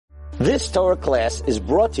This Torah class is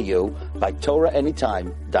brought to you by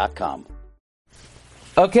TorahAnytime.com.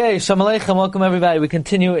 Okay, Shalom Aleichem, welcome everybody. We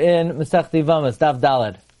continue in Masechet Yevamos, Daf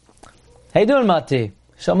Daled. How you doing, Mati?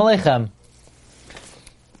 Shalom Aleichem.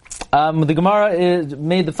 The Gemara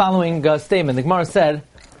made the following statement. The Gemara said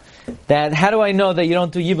that, how do I know that you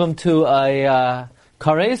don't do Yibum to a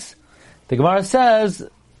kares? The Gemara says,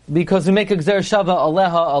 because we make a Gzer Shava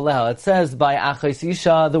Aleha. It says by Achos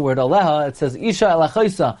Isha, the word Aleha, it says Isha El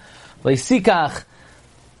Achosa, Leisikach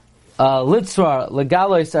Litzrar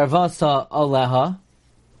Legalois Arvasa Aleha.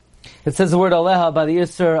 It says the word Aleha by the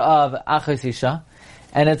Isser of Achos Isha,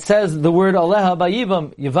 and it says the word Aleha by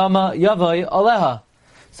Yibam, Yivama Yavai Aleha.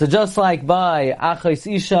 So just like by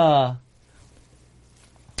Achos Isha,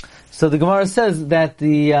 so the Gemara says that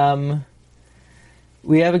we have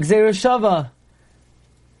a Gzer Shava.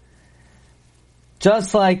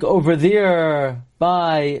 Just like over there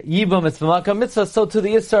by Yibam it's b'makam mitzvah, so to the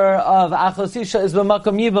Isser of Achos Isha is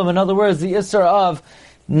b'makam Yibam. In other words, the Isser of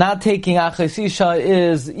not taking Achos Isha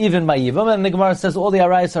is even by Yibam. And the Gemara says all the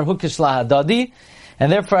arayos are hukish lahadadi,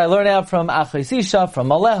 and therefore I learn out from Achos Isha, from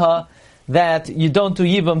Aleha, that you don't do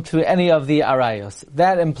Yibam to any of the arayos.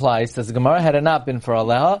 That implies, says the Gemara, had it not been for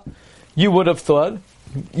Aleha, you would have thought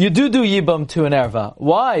you do Yibam to an erva.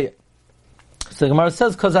 Why? So the Gemara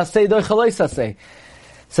says, because asay doicha lois asay.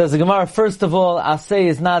 Says the Gemara, first of all, asay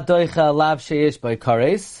is not doicha lav sheish by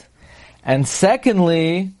kares. And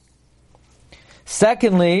secondly,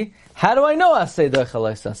 how do I know asay doicha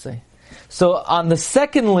lois asay? So on the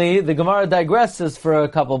secondly, the Gemara digresses for a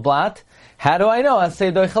couple blat. How do I know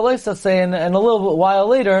asay doicha lois asay? And a little while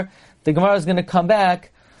later, the Gemara is going to come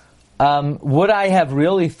back. Would I have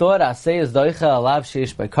really thought asay is doicha lav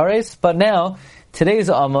sheish by kares? But now, today's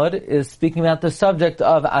Amud is speaking about the subject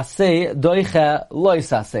of asay doicha lois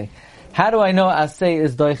asay. How do I know asay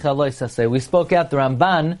is doicha lois asay? We spoke out the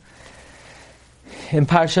Ramban in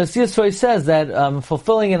Parshas Yisro. Says that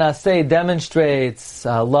fulfilling an asay demonstrates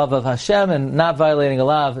love of Hashem, and not violating a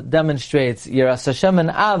law demonstrates yiras Hashem, and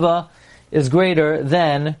Ava is greater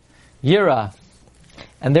than yira,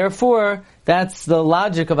 and therefore that's the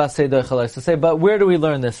logic of asay doicha lois asay. But where do we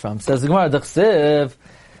learn this from? Says the Gemara, D'chsiv.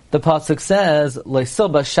 The pasuk says,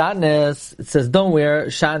 "Leisilba shatnes." It says, "Don't wear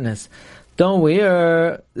shatnes." Don't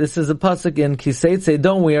wear. This is a pasuk in Kiseitze.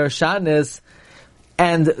 Don't wear shatnes.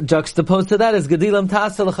 And juxtaposed to that is Gedilam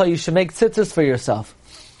Taselacha. You should make tzitzis for yourself.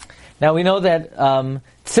 Now we know that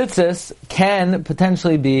tzitzis can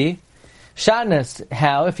potentially be shatnes.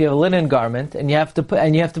 How? If you have a linen garment and you have to put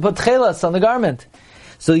tchelas on the garment.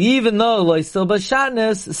 So even though Leisilba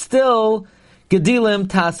shatnes, still Gedilim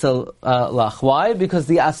tasel lach. Why? Because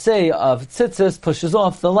the asay of tzitzis pushes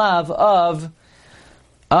off the lav of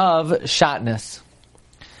shatness.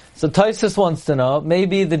 So Tosfos wants to know,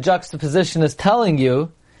 maybe the juxtaposition is telling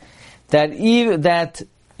you that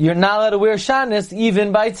you're not allowed to wear shatness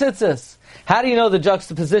even by tzitzis. How do you know the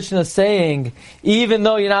juxtaposition is saying, even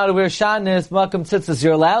though you're not allowed to wear shatness, makam tzitzis,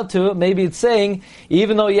 you're allowed to? Maybe it's saying,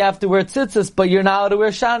 even though you have to wear tzitzis, but you're not allowed to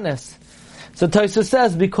wear shatness. So Tosfos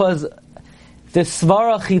says, because the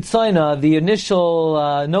svara chitzoina, the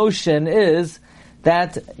initial notion is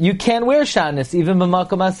that you can't wear shatnez even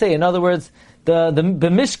b'makom asay. In other words, the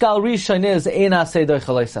mishkal rishon is ein asay doicha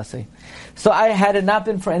lois asay. So had it not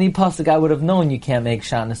been for any pasuk, I would have known you can't make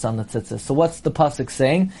shatnez on the tzitzis. So what's the pasuk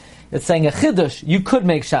saying? It's saying a chidush. You could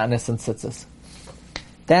make shatnez on tzitzis.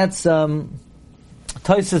 That's Tosfos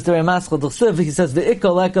derei maschal d'chsiv. He says the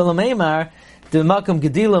ikol ekol l'meimar the makom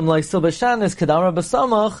gedilim loisil b'shatnez kedamar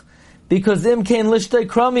b'samach. Because im kain lishtei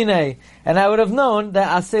kramine, and I would have known that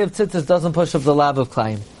asay of tzitzis doesn't push up the lab of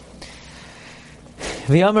klayim.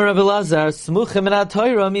 V'yamar Rabbi Lazar smuchin min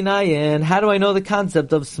ha'Torah minayin. How do I know the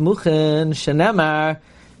concept of smuchin? Shenemar,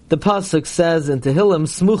 the pasuk says in Tehillim,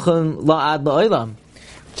 smuchin la'ad la'olam,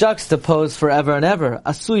 juxtaposed forever and ever.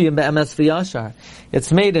 Asuyim be'emes v'yashar.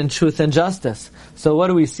 It's made in truth and justice. So what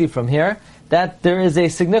do we see from here? That there is a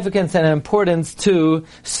significance and importance to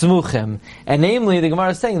smuchim. And namely, the Gemara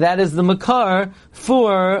is saying that is the makar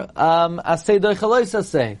for asay doicha lois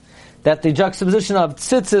asay. That the juxtaposition of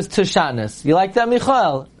tzitzis to shatnez. You like that,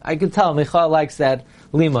 Michael? I can tell Michael likes that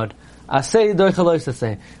limud. Asay doicha lois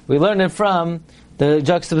asay. We learn it from the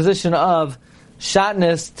juxtaposition of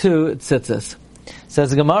shatnez to tzitzis. Says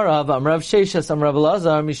the Gemara, Amrav Sheshas, Amrav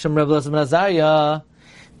Lazar, Misham Rav Lazar Nazariya.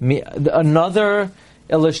 Another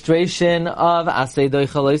illustration of asay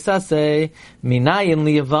doicha lois asay, minayin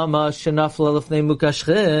liyavama shenafla lefnei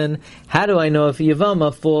mukashchin. How do I know if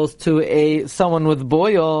yavama falls to someone with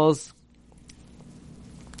boils?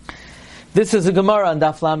 This is a Gemara on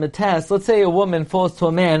Daf Lamed Tes. Let's say a woman falls to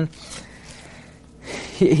a man.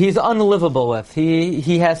 he's unlivable with.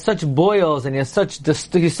 He has such boils and he's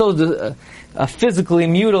so physically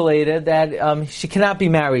mutilated that she cannot be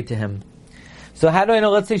married to him. So how do I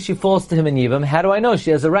know? Let's say she falls to him in Yibam. How do I know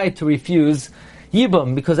she has a right to refuse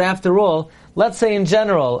Yibam? Because after all, let's say in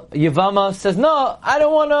general, Yivama says, no, I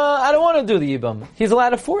don't want to do the Yibam. He's allowed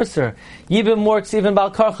to force her. Yibam works even Bal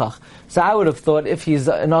Karchach. So I would have thought if he's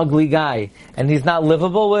an ugly guy and he's not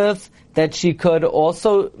livable with, that she could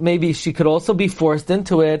also be forced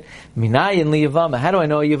into it. Minayin li Yivama. How do I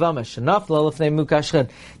know a Yivama? Shenaf lalefnei mukashched.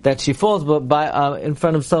 That she falls in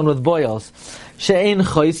front of someone with boils. She'ein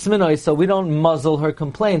chois minoi. So we don't muzzle her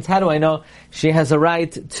complaints. How do I know she has a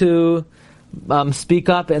right to speak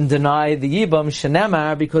up and deny the Yibam?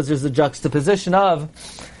 Shenemar, because there's a juxtaposition of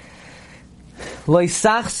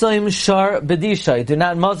Loisachsoim shar bedishai. Do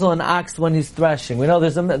not muzzle an ox when he's threshing. We know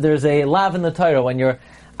there's a lav in the Torah when your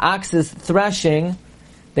ox is threshing,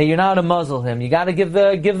 that you're not to muzzle him. You got to give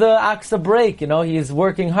the ox a break. He's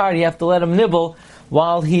working hard. You have to let him nibble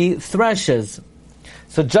while he threshes.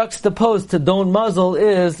 So juxtaposed to don't muzzle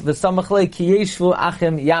is v'samachlei ki yeshvu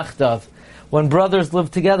achim yachdav, when brothers live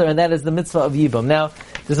together, and that is the mitzvah of Yibam. Now,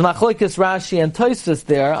 there's Machlokes Rashi and Tosfos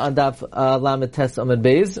there on Daf Lamed Tes Amud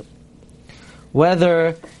Beis,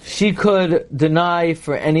 whether she could deny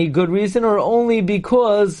for any good reason or only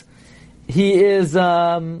because he is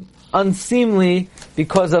unseemly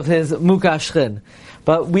because of his mukashchin.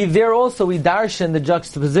 But we darshan the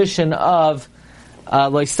juxtaposition of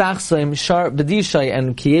loisachsoim shar bedishay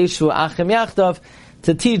and kiyeshu achim yachdav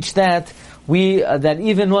to teach that that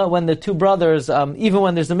even when the two brothers, even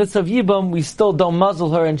when there's a mitzvah of Yibam, we still don't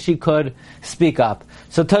muzzle her and she could speak up.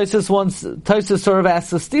 So Tosfos sort of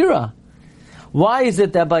asks a stira. Why is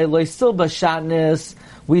it that by loisil b'shatnis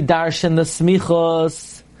we darshan the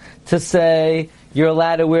smichos to say you're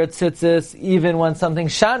allowed to wear tzitzis even when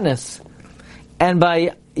something's shatnez, and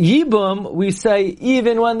by Yibum we say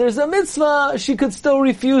even when there's a mitzvah she could still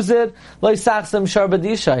refuse it. Loisachsim shar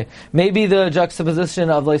b'dishai. Maybe the juxtaposition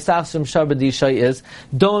of loisachsim shar b'dishai is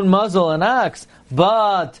don't muzzle an ox,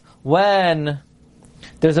 but when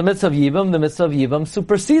there's a mitzvah of Yibum, the mitzvah of Yibum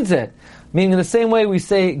supersedes it. Meaning in the same way we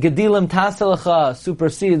say Gedilim Taselacha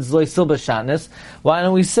supersedes Loisil B'Shatnis, why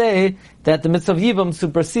don't we say that the mitzvah of Yibam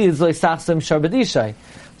supersedes Loisachsim Shar B'dishai?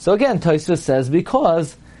 So again, Tosfos says,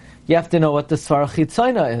 because you have to know what the Svar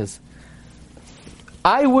Chitzayna is.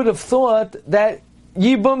 I would have thought that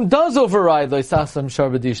Yibam does override Loisachsim Shar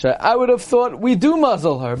B'dishai. I would have thought we do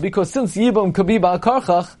muzzle her, because since Yibam could be Bal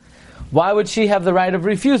Karchach, why would she have the right of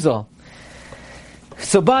refusal?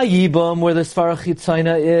 So by Yibam, where the Svar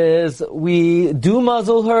Chitzayna is, we do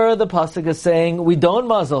muzzle her. The pasuk is saying we don't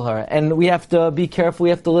muzzle her, and we have to be careful. We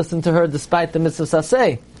have to listen to her despite the mitzvah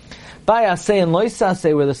saseh. By aseh and lois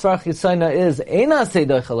saseh, where the Svar Chitzayna is ein aseh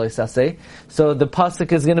doicha lois saseh, so the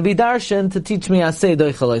pasuk is going to be darshan to teach me aseh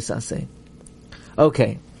doicha lois saseh.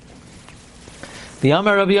 Okay. The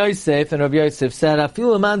Amar Rabbi Yosef, and Rabbi Yosef said,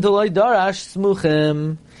 "Afilu man deloi darash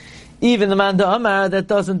smuchim." Even the man Amar that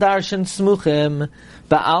doesn't darshan smuchim,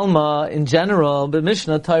 ba'alma in general,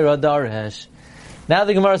 b'mishnah Torah daresh. Now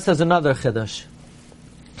the Gemara says another chiddush,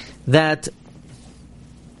 that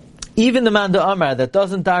even the man Amar that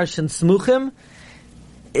doesn't darshan smuchim,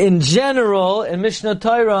 in general, in Mishnah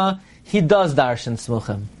Torah, he does darshan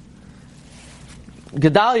smuchim.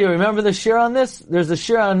 Gedalia, remember the shir on this? There's a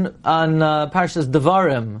shir on Parshas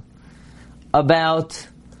Devarim about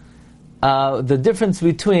the difference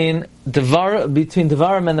between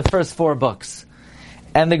Devarim and the first 4 books.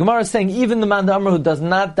 And the Gemara is saying even the man Amar who does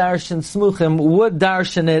not darshan smuchim would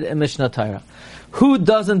darshan it in Mishnah Torah. Who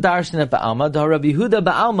doesn't darshan it ba'alma? Da Rabbi Yehuda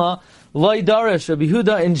ba'alma loy darish. Rabbi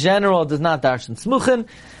Yehuda in general does not darshan smuchim,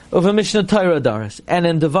 over Mishnah Torah darish. And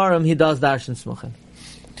in Devarim he does darshan smuchim.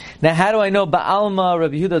 Now how do I know ba'alma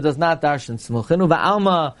Rabbi Yehuda does not darshan smuchim?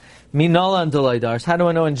 Ba'alma minola and deloy darish. How do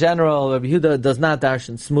I know in general Rabbi Yehuda does not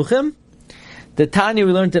darshan smuchim? The Tanya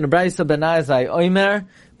we learned in the Brayso Ben Azai Oimer.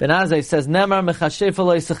 Ben Azai says, Nemar mechashefa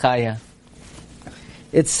lo yisachaya.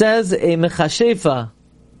 It says a mechashefa,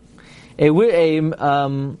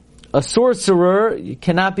 a sorcerer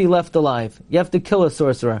cannot be left alive. You have to kill a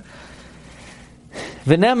sorcerer.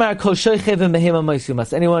 V'nemar kol shoichev v'mehema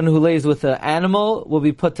moisumas. Anyone who lays with an animal will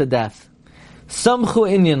be put to death. Samchu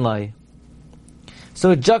inyan lai.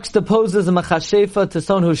 So it juxtaposes a mechashefa to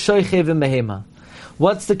someone who's shoichev v'mehema.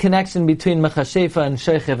 What's the connection between mechashefa and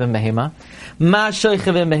shoichev and behema? Ma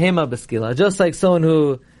shoichev and behema b'skila. Just like someone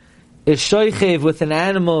who is shoichev with an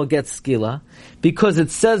animal gets skila, because it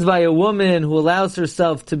says by a woman who allows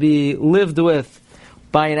herself to be lived with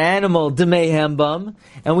by an animal, demei hembam,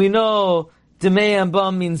 and we know Demei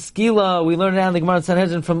Hambam means skila. We learned it in the Gemara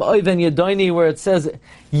Sanhedrin from Oiven Yadoini where it says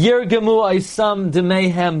Yirgemu Aisam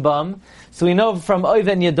Demei Hambam. So we know from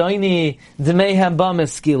Oiven Yadoini Demei Hambam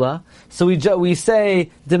is skila. So we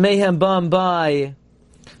say Demei Hambam by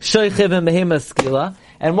Shoichev and Behema skila.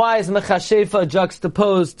 And why is Mechashefa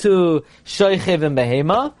juxtaposed to Shoichev and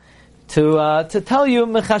Behema? To tell you,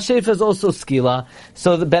 Mechashefa is also skila.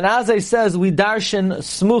 So the Ben Azai says we darshan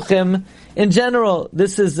smuchim in general.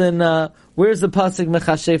 This is in, where's the pasuk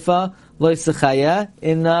Mechashefa? Lo Yisachaya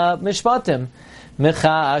in Mishpatim.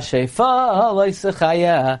 Mechashefa Lo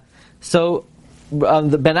Yisachaya. So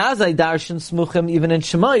the Ben Azai darshan smuchim even in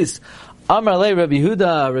Shemais. Amar lei Rabbi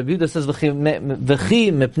Yehuda says v'chi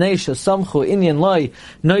mipnei shesamchu inyan loy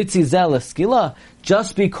noitzi zel skila.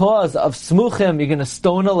 Just because of smuchim, you're going to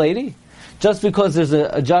stone a lady? Just because there's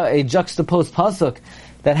a juxtaposed pasuk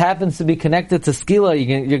that happens to be connected to skila,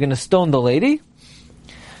 you're going to stone the lady?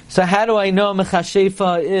 So how do I know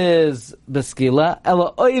mechashefa is beskila?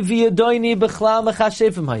 Ela oiv yadoini b'chlal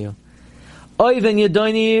mechashefim hayu. Oiv and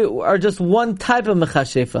yadoini are just one type of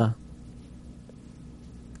mechashefa.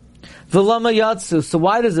 V'lama yatsu. So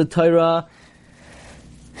why does the Torah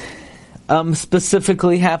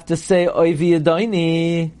specifically have to say oivi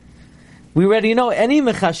yadoini? We already know any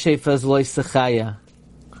mechashefa is loy sechaya.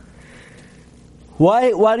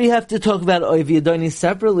 Why do you have to talk about oivi yadoini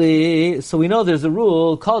separately? So we know there's a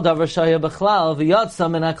rule called davar shaya b'chlal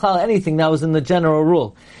v'yatsam and aklal. Anything that was in the general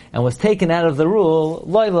rule and was taken out of the rule,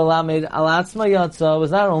 loy lalamed al atzma yatsa,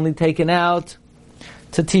 was not only taken out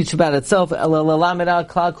to teach about itself. In other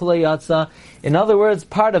words,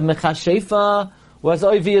 part of mechashefa was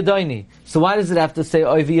oivi yadoini. So why does it have to say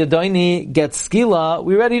oivi yadoini gets skila?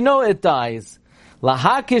 We already know it dies.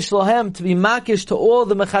 Lahakish lohem, to be makish to all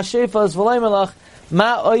the mechashefas v'lay melach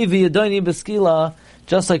ma oivi yadoini beskila,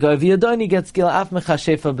 just like oivi yadoini gets skila, af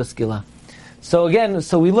mechashefa beskila. So again,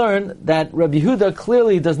 we learn that Rabbi Yehuda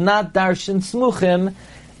clearly does not darshan smuchim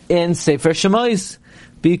in Sefer Shemais.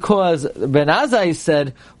 Because Ben Azai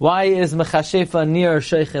said, why is Mechashefa near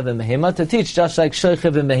Shoichev and Behema? To teach, just like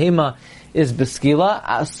Shoichev and Behema is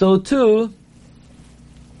Beskila, so too,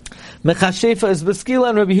 Mechashefa is Beskila,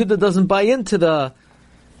 and Rabbi Yehuda doesn't buy into the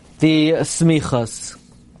Smichas.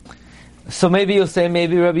 So maybe you'll say,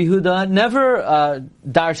 maybe Rabbi Yehuda never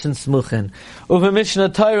darshan smuchin. Uva Mishnah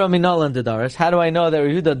Torah minal and Daras. How do I know that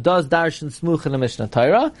Rabbi Yehuda does darshan smuchin in Mishnah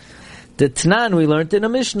Torah? The Tnan we learned in a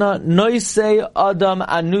Mishnah, Noisei Adam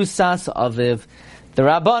Anusas Aviv. The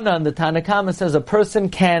Rabbanan, the Tanakama says a person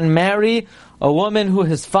can marry a woman who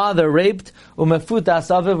his father raped,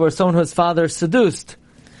 Umefutas Aviv, or someone who his father seduced.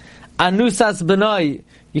 Anusas Benoi,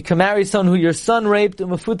 you can marry someone who your son raped,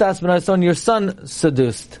 Umefutas Benoi, someone your son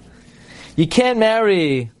seduced. You can't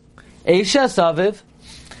marry Eishes Aviv,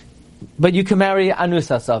 but you can marry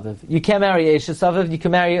Anusas Aviv. You can't marry Eishes Aviv, you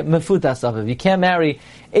can marry Mefutas Aviv. You can't marry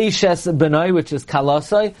Eishes Benoi, which is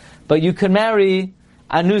Kalasai, but you can marry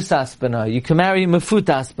Anusas Benoi. You can marry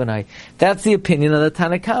Mefutas Benoi. That's the opinion of the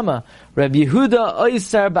Tanakama. Rabbi Yehuda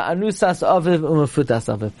Oiser Ba'anusas Aviv Umefutas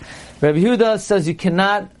Aviv. Rabbi Yehuda says you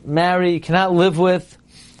cannot marry, you cannot live with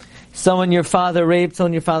someone your father raped,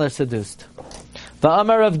 someone your father seduced.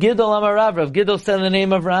 Va'amar Rav Gidol Amar Rav. Rav Gidol said in the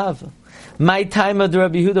name of Rav. My time of the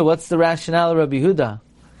Rabbi Yehuda. What's the rationale of Rabbi Yehuda?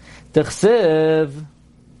 T'chsev.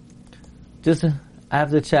 Just, I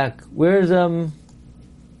have to check. Where's Alan?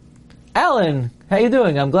 How you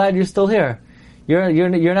doing? I'm glad you're still here.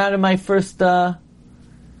 You're not in my first.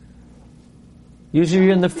 Usually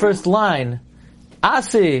you're in the first line.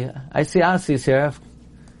 Asi, I see Asi's here.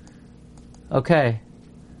 Okay,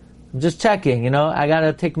 I'm just checking. I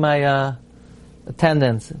gotta take my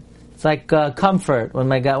attendance. It's like comfort when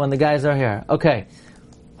the guys are here. Okay,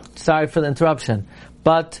 sorry for the interruption.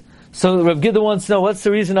 But so Rav Gidol wants to know what's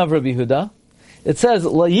the reason of Rabbi Yehuda. It says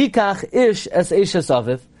La yikach ish es eishes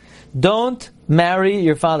aviv. Don't marry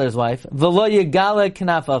your father's wife. V'lo yegala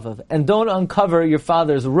knaf aviv, and don't uncover your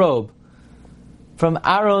father's robe. From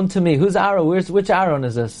Aaron to me. Who's Aaron? Which Aaron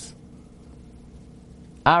is this?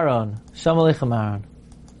 Aaron. Shalom Aleichem Aaron.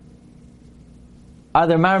 Are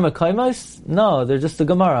there Maramakoimos? No, they're just the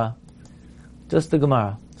Gemara. Just the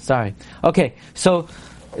Gemara. Sorry. Okay, so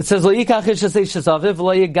it says, Lo yikach ish es eishes aviv,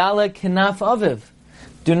 lo yegala knaf aviv.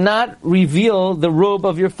 Do not reveal the robe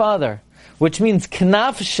of your father. Which means,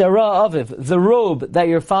 knaf shara aviv, the robe that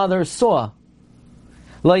your father saw.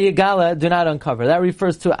 La yegala, do not uncover. That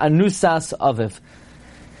refers to anusas aviv.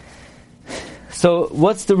 So,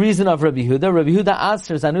 what's the reason of Rabbi Yehuda? Rabbi Yehuda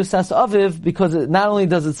answers anusas aviv because not only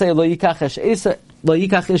does it say lo yikach ish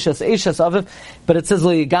es eishes aviv, but it says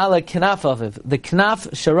lo yegala knaf aviv. The knaf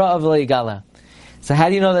shara of lo yegala. So how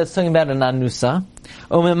do you know that it's talking about an anusa?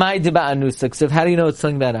 So how do you know it's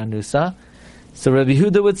talking about anusa? So Rabbi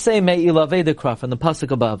Yehuda would say, Me'i lavedekra, from the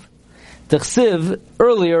pasuk above. T'chsiv,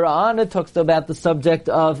 earlier on, it talks about the subject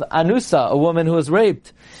of anusa, a woman who was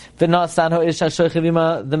raped. The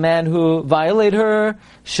man who violated her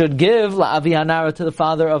should give la'avi hanara, to the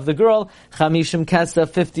father of the girl, chamishim kesa,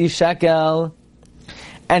 50 shekel.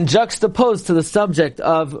 And juxtaposed to the subject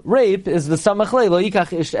of rape is the samachlei, lo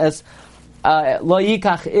yikach ish es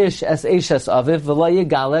eshes aviv, v'lo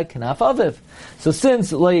yigale knaf aviv. So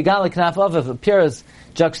since lo yigale knaf aviv appears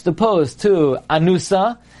juxtaposed to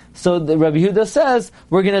anusa, so the Rabbi Yehuda says,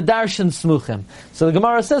 we're going to darshan smuchim. So the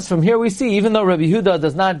Gemara says, from here we see, even though Rabbi Yehuda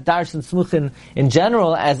does not darshan smuchim in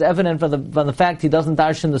general, as evident from the fact he doesn't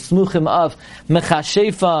darshan the smuchim of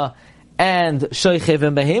mechashefa and shoichev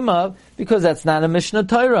and behema, because that's not a Mishnah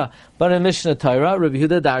Torah. But in Mishnah Torah, Rabbi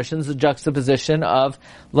Yehuda darshans the juxtaposition of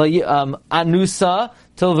anusa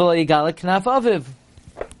till v'lo yigale knaf aviv.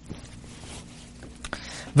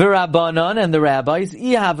 V'rabbanon, and the rabbis,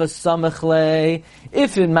 ihava samachlei,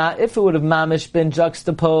 if it would have mamish been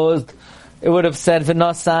juxtaposed, it would have said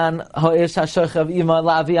v'nosan ho'ish hashochav ima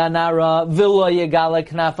lavi anara v'lo yigale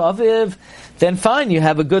knaf aviv, then fine, you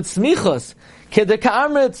have a good smichos. Kedeka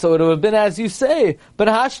amrit, so it would have been as you say. But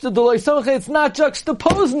hashta d'lo yisomche, it's not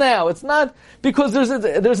juxtaposed now. It's not, because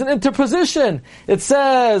there's an interposition. It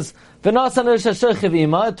says, v'nosan ho'ish hashochav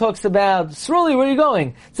ima, it talks about, Sruli, where are you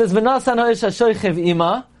going? It says, v'nosan ho'ish hashochav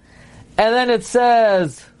ima, and then it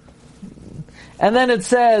says,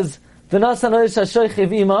 v'nosan ho'ish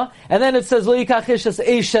hashochav ima, and then it says, lo yikach ish es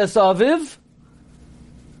eishes aviv,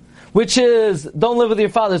 which is, don't live with your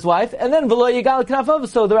father's wife, and then v'lo yigal knaf aviv.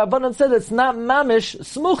 So the Rabbanan said it's not mamish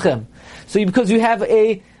smuchim. So because you have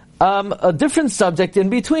a different subject in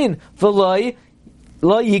between, v'lo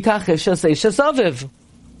yikach ish es eishes aviv.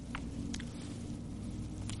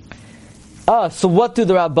 So what do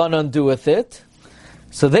the Rabbanan do with it?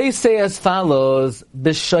 So they say as follows,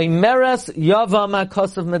 B'shoimeres yavam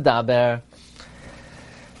ha'kosav medaber.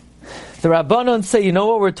 The Rabbanon say, you know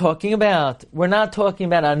what we're talking about? We're not talking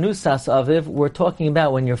about anusas aviv, we're talking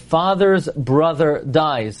about when your father's brother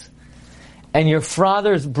dies, and your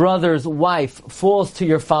father's brother's wife falls to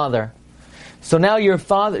your father. So now your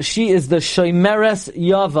father, she is the shoimeres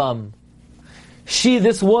yavam.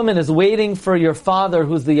 This woman is waiting for your father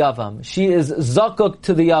who's the yavam. She is zakuk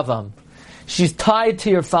to the yavam. She's tied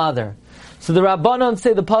to your father. So the Rabbanon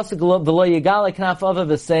say the pasuk v'lo yigale knaf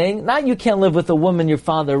aviv is saying, not you can't live with a woman your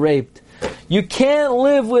father raped. You can't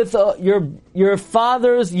live with your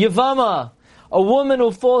father's yavama, a woman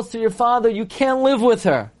who falls to your father. You can't live with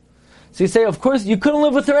her. So you say, of course, you couldn't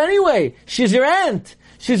live with her anyway. She's your aunt.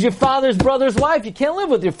 She's your father's brother's wife. You can't live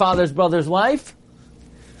with your father's brother's wife.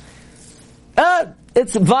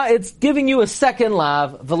 It's giving you a second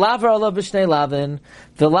lav. V'laver alav b'shnei lavin.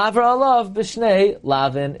 V'laver alav b'shnei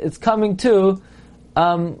lavin. It's coming to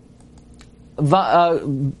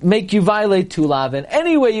make you violate two lavin.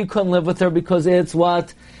 Anyway, you couldn't live with her because it's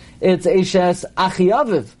what? It's Eishes Achi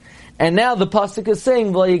Aviv. And now the pasuk is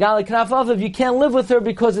saying, V'lo yigale knaf aviv, you can't live with her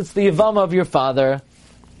because it's the Yavama of your father.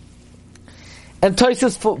 And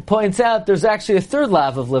Tosfos points out there's actually a third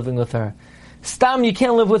lav of living with her. Stam, you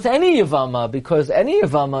can't live with any Yavama because any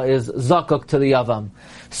Yavama is zakuk to the Yavam.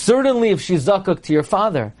 Certainly if she's zakuk to your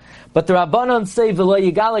father. But the Rabbanon say, V'lo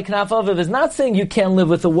yigale knaf aviv is not saying you can't live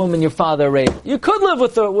with a woman your father raped. You could live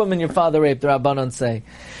with a woman your father raped, the Rabbanon say.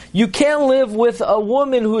 You can't live with a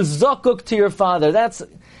woman who's zakuk to your father. That's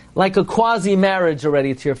like a quasi-marriage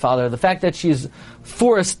already to your father. The fact that she's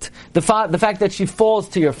forced, the fact that she falls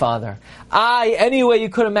to your father. Anyway, you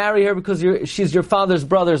couldn't marry her because she's your father's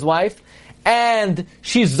brother's wife. And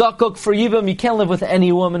she's zakuk for yibam. You can't live with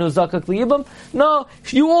any woman who's zakuk for yibam. No,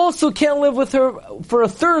 you also can't live with her for a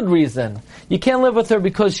third reason. You can't live with her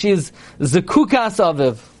because she's zakukas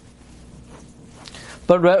aviv.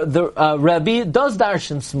 But the Rabbi does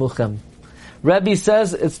darshan smuchim. Rabbi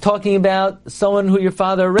says it's talking about someone who your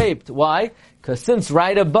father raped. Why? Because since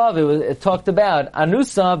right above it talked about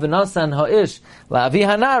anusa v'nasan ha'ish la'avi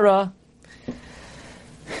hanara.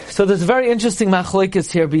 So there's a very interesting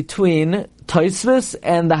machlokes here between Tosfos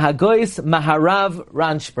and the Hagois Maharav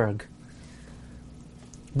Ranchberg.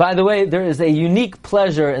 By the way, there is a unique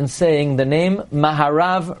pleasure in saying the name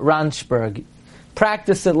Maharav Ranchberg.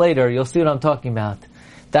 Practice it later, you'll see what I'm talking about.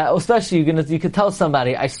 That, especially you could tell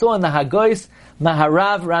somebody, I saw in the Hagois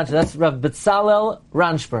Maharav Ranchberg, that's Rav Betzalel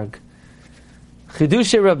Ranchberg.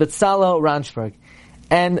 Chidushei Rav Betzalel Ranchberg.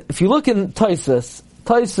 And if you look in Tosfos,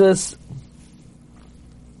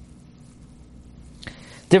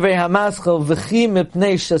 the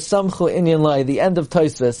end of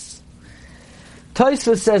Tosfos.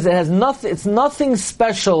 Tosfos says it has nothing. It's nothing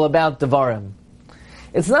special about Devarim.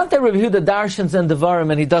 It's not that Rabbi Yehuda darshans and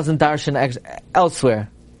Devarim and he doesn't darshan elsewhere.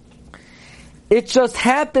 It just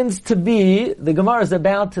happens to be, the Gemara is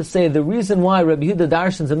about to say, the reason why Rabbi Yehuda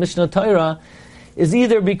darshans a Mishnah Torah is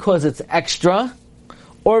either because it's extra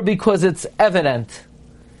or because it's evident.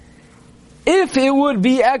 If it would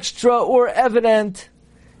be extra or evident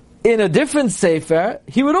in a different sefer,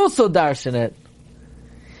 he would also darshan it.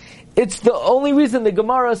 It's the only reason the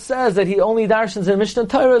Gemara says that he only darshans in Mishnah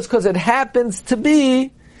Torah is because it happens to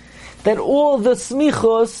be that all the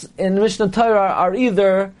smichos in Mishnah Torah are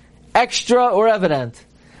either extra or evident.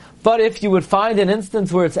 But if you would find an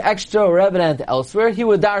instance where it's extra or evident elsewhere, he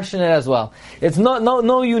would darshan it as well. It's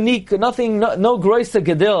no unique, nothing, no groisa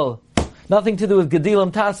gedil, nothing to do with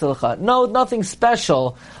gedilim tasilcha. No, nothing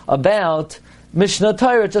special about Mishnah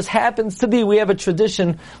Torah. It just happens to be, we have a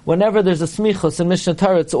tradition, whenever there's a smichos in Mishnah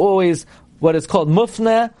Torah, it's always what is called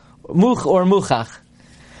mufne, much or muchach.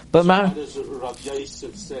 But why does Rav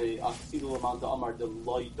Yosef say, Afilu Amanda Amar de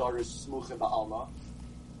Loi Daris Smuchim Ba'alma?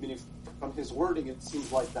 Meaning, from his wording, it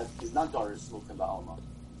seems like that he's not Daris Smuchim Ba'alma.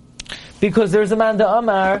 Because there's a Amanda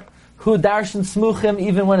Amar who darshan smuchim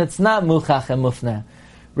even when it's not muchach and mufne.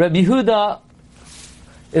 Rabbi Yehuda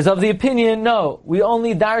is of the opinion, no, we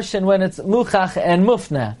only darshan when it's muchach and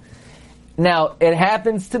mufna. Now, it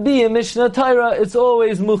happens to be in Mishnah Torah, it's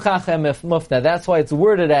always muchach and mufna. That's why it's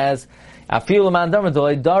worded as, afilu man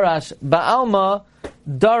damadoi, darash ba'alma,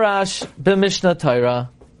 darash b'mishnah Torah.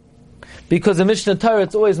 Because in Mishnah Torah,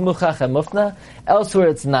 it's always muchach and mufna. Elsewhere,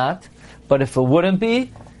 it's not. But if it wouldn't be,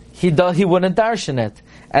 he wouldn't darshan it.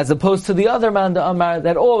 As opposed to the other man, the Amar,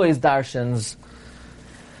 that always darshans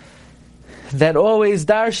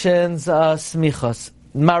smichos.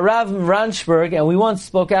 Marav Ranchberg, and we once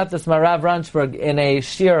spoke out this Marav Ranchberg in a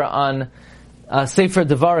shir on Sefer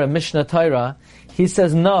Devarim, Mishnah Torah. He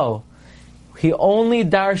says no, he only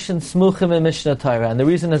darshan smuchim in Mishnah Torah, and the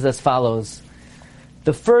reason is as follows: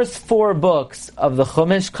 the first 4 books of the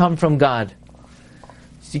Chumash come from God,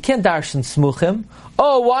 so you can't darshan smuchim.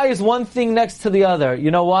 Oh, why is one thing next to the other?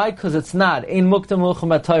 You know why? Because it's not. Ein mukta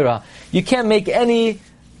muchim Torah. You can't make any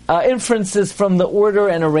inferences from the order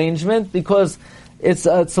and arrangement because it's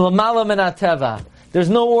lamala min ateva. There's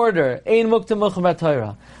no order. Ein mukta muchim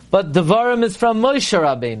Torah. But Devarim is from Moshe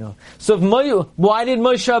Rabbeinu. So why did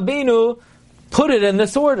Moshe Rabbeinu put it in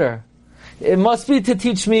this order? It must be to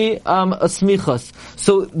teach me a smichos.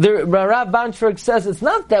 So Rav Banchberg says it's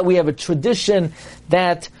not that we have a tradition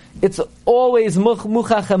that it's always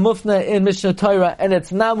muchach and mufna in Mishnah Torah and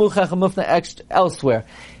it's not muchach and mufna elsewhere.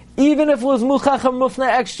 Even if it was muchach and mufna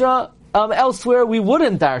extra elsewhere, we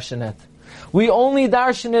wouldn't darshan it. We only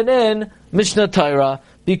darshan it in Mishnah Torah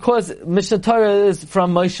because Mishnah Torah is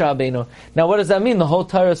from Moshe Rabbeinu. Now, what does that mean? The whole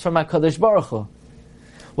Torah is from HaKadosh Baruch Hu.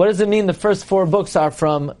 What does it mean the first 4 books are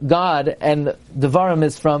from God and Devarim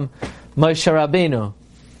is from Moshe Rabbeinu?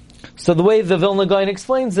 So the way the Vilna Gaon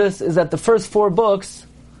explains this is that the first 4 books,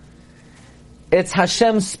 it's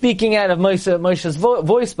Hashem speaking out of Moshe's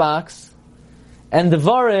voice box, and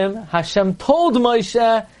Devarim, Hashem told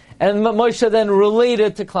Moshe, and Moshe then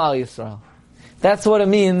related to Klal Yisrael. That's what it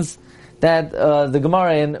means that the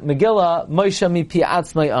Gemara in Megillah, Moshe mipi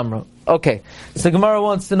atzmai amru. Okay, so the Gemara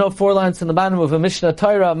wants to know 4 lines in the bottom of a Mishnah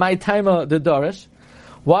Torah, my taima the Darish.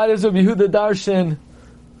 Why does Rabbi Yehuda darshan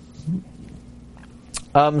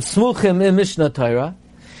smuchim in Mishnah Torah?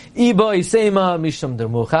 Iba isema mishum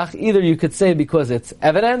dermuchach. Either you could say because it's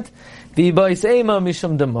evident, the iba isema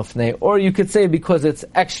mishum dermufne, or you could say because it's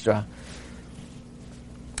extra.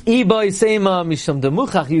 Iba isema mishum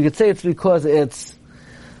dermuchach. You could say it's because it's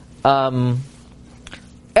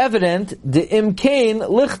evident, the imkain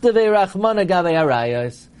lichtavei rachmana gavei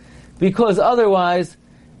arayos, because otherwise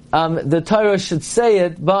the Torah should say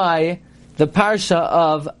it by the parsha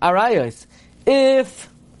of arayos. If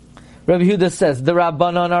Rabbi Yehuda says the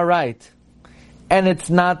Rabbanon are right, and it's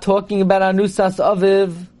not talking about anusas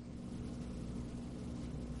aviv,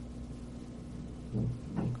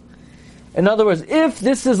 in other words, if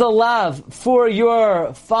this is a lav for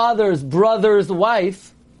your father's brother's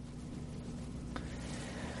wife,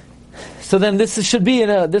 so then this should be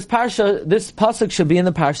in this parsha. This pasuk should be in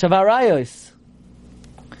the parsha of Arayos,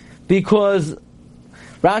 because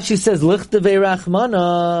Rashi says lichtavei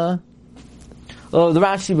rachmana. Oh, the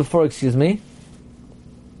Rashi before, excuse me.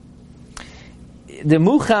 The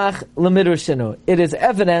muchach lemidrashinu. It is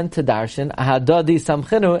evident to darshan ahadadi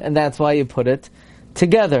samchinu, and that's why you put it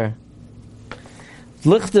together.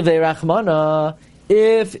 Lichtavei rachmana.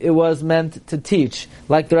 if it was meant to teach,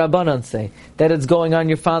 like the Rabbanan say, that it's going on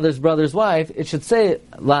your father's brother's wife, it should say,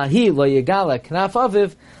 Lahi lo yegala knaf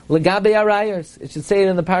aviv legabe arayos. It should say it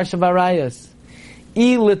in the parish of Arayos.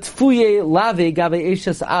 I litfuye lave gabe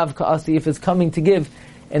eshes av ka'asi, if it's coming to give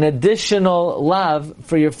an additional lav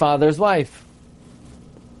for your father's wife.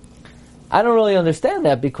 I don't really understand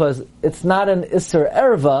that because it's not an Isser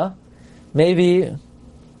Erva. Maybe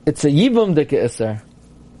it's a Yibum Dika Isser.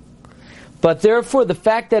 But therefore, the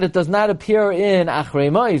fact that it does not appear in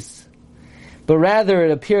Achrei Mos, but rather it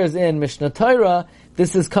appears in Mishnah Torah,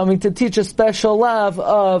 this is coming to teach a special lav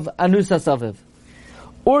of Anusas Aviv.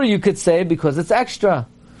 Or you could say because it's extra.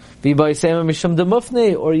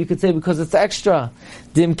 Or you could say because it's extra.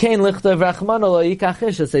 Because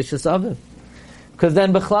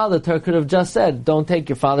then Bechlal, the Torah could have just said, don't take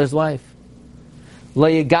your father's wife.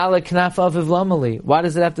 Why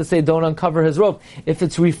does it have to say, don't uncover his robe? If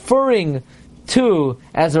it's referring to,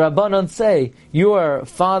 as Rabbanan say, your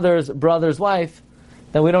father's brother's wife,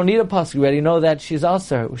 then we don't need a pasuk. We already know that she's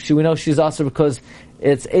aser. We know she's aser because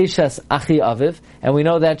it's Eshes Achi Aviv, and we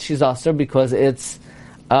know that she's aser because it's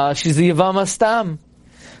she's the Yavama Stam.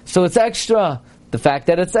 So it's extra. The fact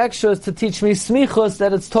that it's extra is to teach me smichos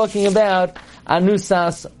that it's talking about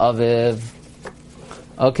Anusas Aviv.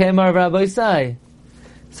 Okay, Mar Rabbi Isai.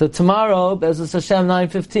 So tomorrow, Be'ezus Hashem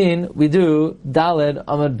 9:15, we do Daled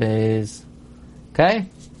Amud Beis. Okay?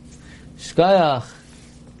 Shkoyach.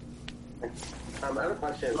 I have a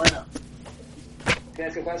question. Can I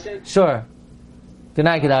ask a question? Sure. Good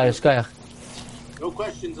night, Gedaliah. Shkoyach. No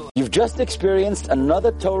questions. You've just experienced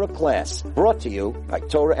another Torah class brought to you by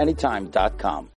TorahAnytime.com.